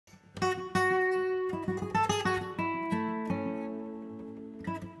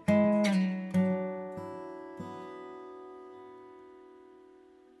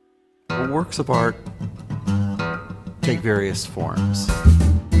works of art take various forms.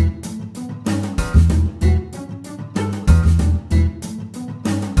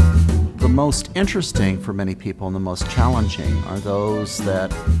 The most interesting for many people and the most challenging are those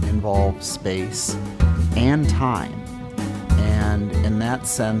that involve space and time. And in that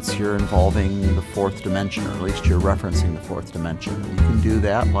sense, you're involving the fourth dimension, or at least you're referencing the fourth dimension. You can do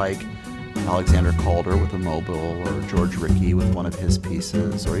that like Alexander Calder with a mobile, or George Rickey with one of his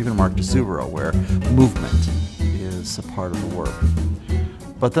pieces, or even Mark DeSuvero, where movement is a part of the work.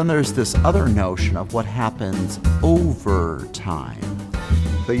 But then there's this other notion of what happens over time.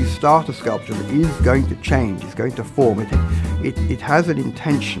 So you start a sculpture that is going to change, it's going to form, it has an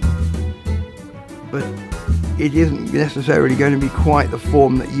intention, but it isn't necessarily going to be quite the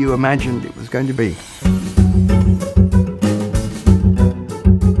form that you imagined it was going to be.